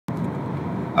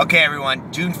Okay,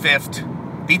 everyone, June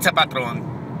 5th, Pizza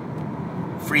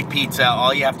Patrón, free pizza.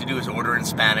 All you have to do is order in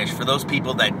Spanish. For those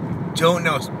people that don't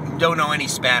know any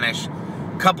Spanish,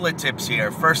 couple of tips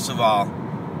here. First of all,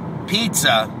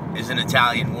 pizza is an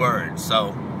Italian word, so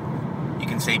you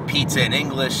can say pizza in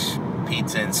English,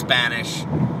 pizza in Spanish,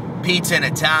 pizza in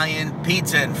Italian,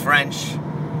 pizza in French.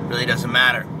 Really doesn't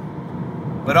matter.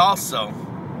 But also,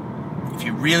 if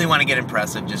you really want to get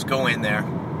impressive, just go in there.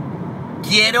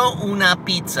 Quiero una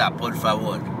pizza, por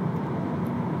favor.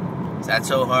 Is that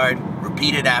so hard?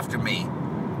 Repeat it after me.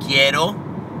 Quiero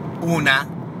una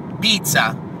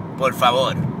pizza, por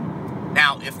favor.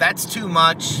 Now, if that's too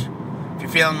much, if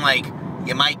you're feeling like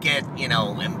you might get,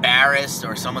 embarrassed,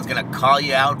 or someone's going to call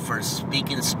you out for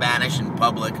speaking Spanish in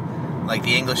public, like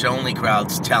the English-only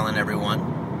crowd's telling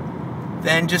everyone,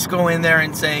 then just go in there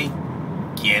and say,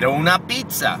 Quiero una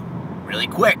pizza. Really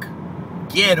quick.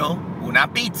 Quiero una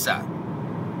pizza.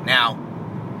 Now,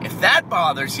 if that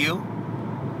bothers you,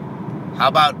 how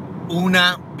about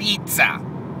una pizza?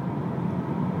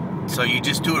 So you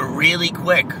just do it really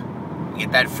quick. You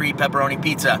get that free pepperoni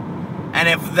pizza. And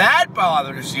if that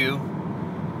bothers you,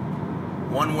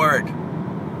 one word,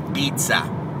 pizza.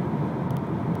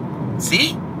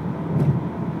 See?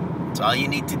 That's all you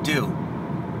need to do.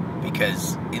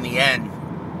 Because in the end,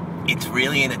 it's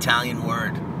really an Italian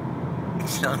word.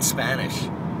 It's not Spanish.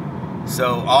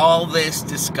 So all this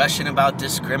discussion about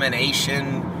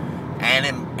discrimination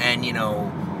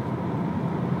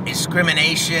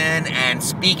discrimination and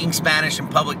speaking Spanish in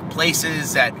public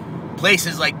places, at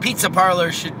places like pizza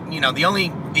parlors should,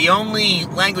 the only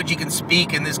language you can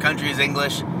speak in this country is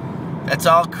English. That's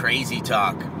all crazy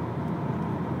talk.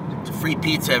 It's a free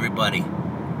pizza, everybody.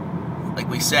 Like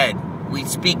we said, we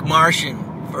speak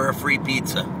Martian for a free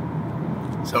pizza.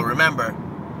 So remember,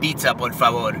 pizza, por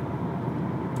favor.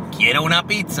 Quiero una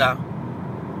pizza.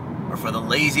 Or for the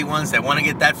lazy ones that want to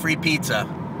get that free pizza,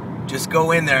 just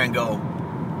go in there and go,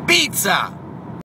 pizza!